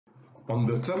On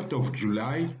the 3rd of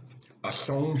July,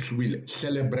 Assange will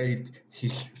celebrate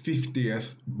his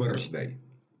 50th birthday,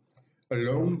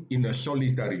 alone in a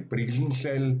solitary prison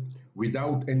cell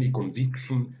without any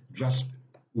conviction, just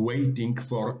waiting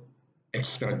for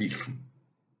extradition.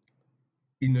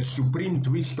 In a supreme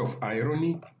twist of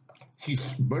irony,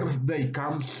 his birthday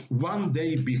comes one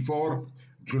day before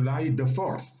July the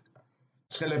 4th,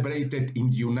 celebrated in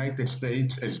the United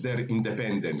States as their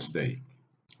Independence Day.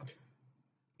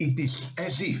 It is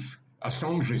as if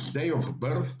Assange's day of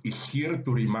birth is here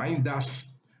to remind us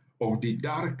of the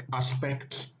dark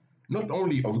aspects not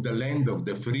only of the land of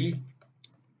the free,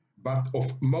 but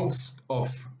of most of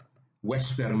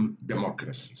Western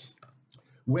democracies.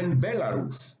 When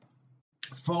Belarus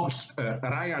forced a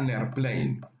Ryanair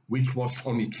plane, which was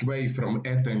on its way from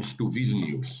Athens to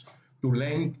Vilnius, to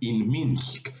land in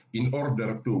Minsk in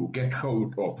order to get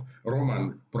hold of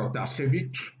Roman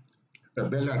Protasevich, a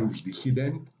Belarus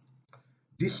dissident,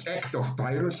 this act of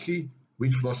piracy,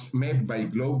 which was met by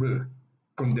global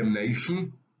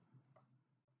condemnation,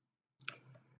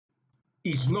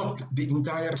 is not the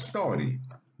entire story.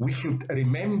 We should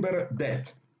remember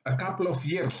that a couple of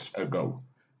years ago,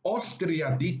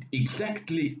 Austria did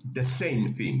exactly the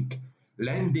same thing,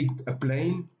 landing a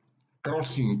plane,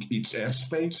 crossing its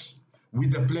airspace,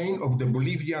 with a plane of the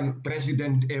Bolivian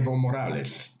President Evo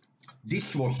Morales.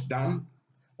 This was done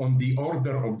on the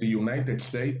order of the United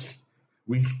States,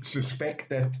 which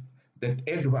suspected that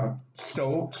Edward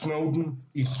Snowden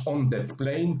is on that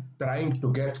plane trying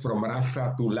to get from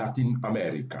Russia to Latin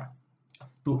America.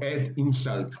 To add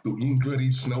insult to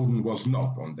injury, Snowden was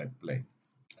not on that plane.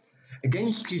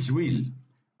 Against his will,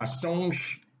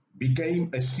 Assange became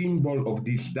a symbol of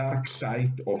this dark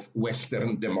side of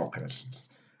Western democracies,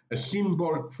 a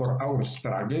symbol for our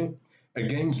struggle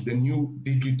against the new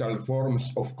digital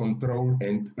forms of control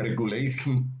and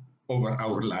regulation over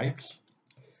our lives,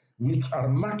 which are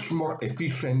much more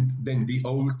efficient than the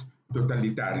old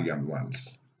totalitarian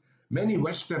ones. Many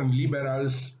Western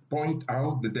liberals point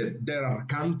out that there are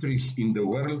countries in the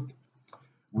world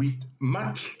with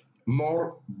much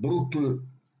more brutal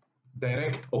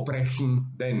direct oppression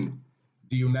than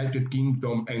the United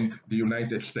Kingdom and the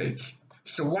United States.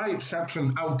 So why such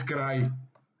an outcry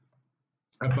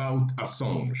about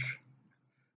Assange?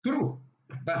 True,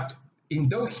 but in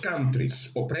those countries,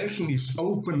 oppression is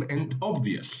open and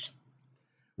obvious,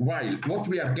 while what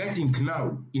we are getting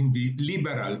now in the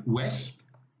liberal West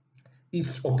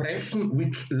is oppression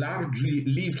which largely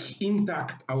leaves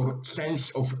intact our sense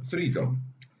of freedom.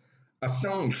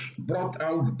 Assange brought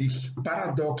out this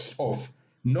paradox of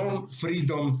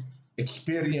non-freedom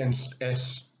experienced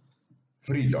as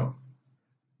freedom.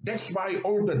 That's why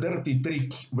all the dirty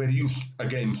tricks were used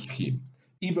against him.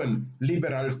 Even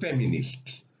liberal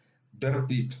feminists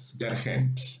dirtied their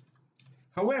hands.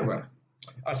 However,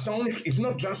 Assange is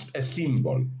not just a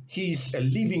symbol. He is a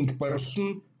living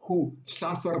person who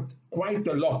suffered quite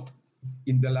a lot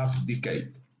in the last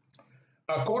decade.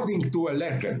 According to a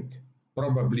legend,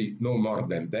 probably no more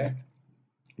than that,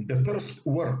 the first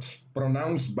words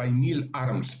pronounced by Neil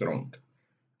Armstrong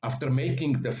after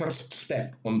making the first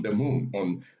step on the moon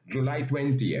on July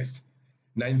 20th,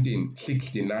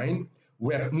 1969,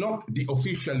 were not the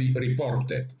officially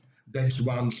reported, "That's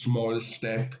one small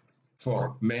step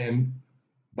for man,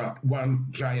 but one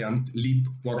giant leap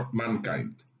for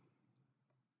mankind."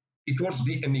 It was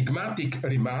the enigmatic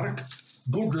remark,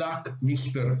 "Good luck,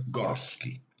 Mr.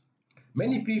 Gorski."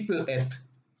 Many people at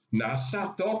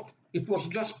NASA thought it was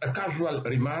just a casual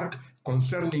remark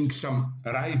concerning some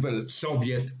rival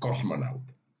Soviet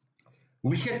cosmonaut.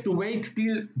 We had to wait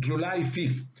till July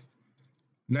 5th,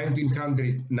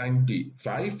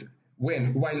 1995,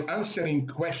 when, while answering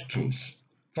questions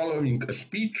following a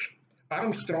speech,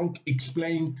 Armstrong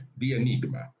explained the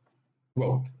enigma.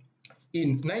 Quote,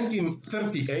 "In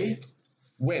 1938,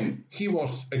 when he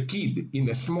was a kid in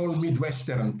a small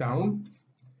Midwestern town,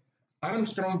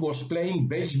 Armstrong was playing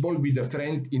baseball with a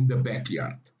friend in the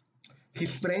backyard.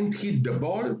 His friend hit the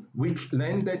ball, which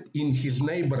landed in his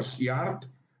neighbor's yard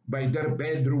by their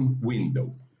bedroom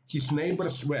window. His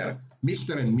neighbors were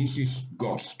Mr. and Mrs.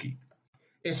 Gorski.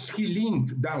 As he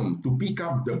leaned down to pick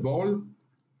up the ball,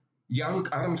 young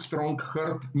Armstrong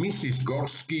heard Mrs.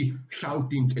 Gorski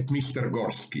shouting at Mr.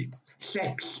 Gorski,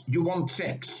 'Sex, you want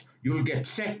sex. You'll get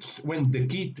sex when the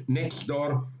kid next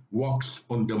door walks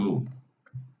on the moon.'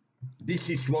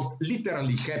 This is what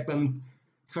literally happened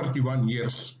 31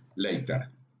 years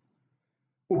later.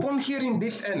 Upon hearing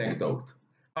this anecdote,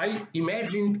 I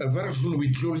imagined a version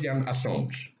with Julian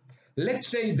Assange. Let's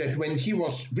say that when he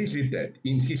was visited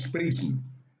in his prison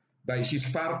by his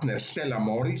partner Stella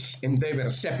Morris, and they were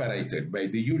separated by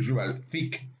the usual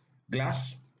thick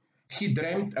glass, he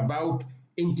dreamt about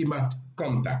intimate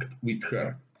contact with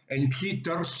her, and she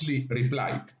tersely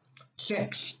replied,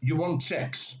 "Sex, you want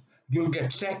sex? You'll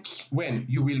get sex when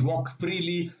you will walk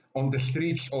freely on the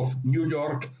streets of New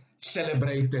York,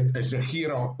 celebrated as a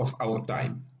hero of our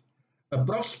time." A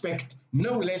prospect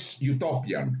no less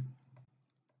utopian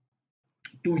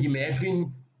to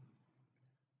imagine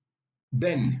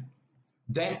than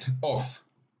that of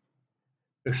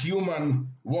a human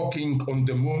walking on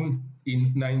the moon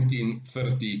in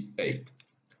 1938.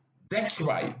 That's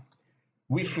why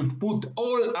we should put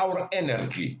all our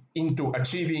energy into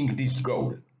achieving this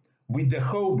goal, with the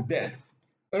hope that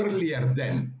earlier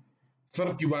than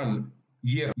 31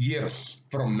 years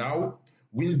from now,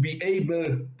 we'll be able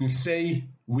to say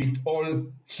with all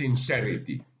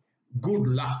sincerity, "Good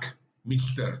luck,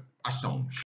 Mr. Assange."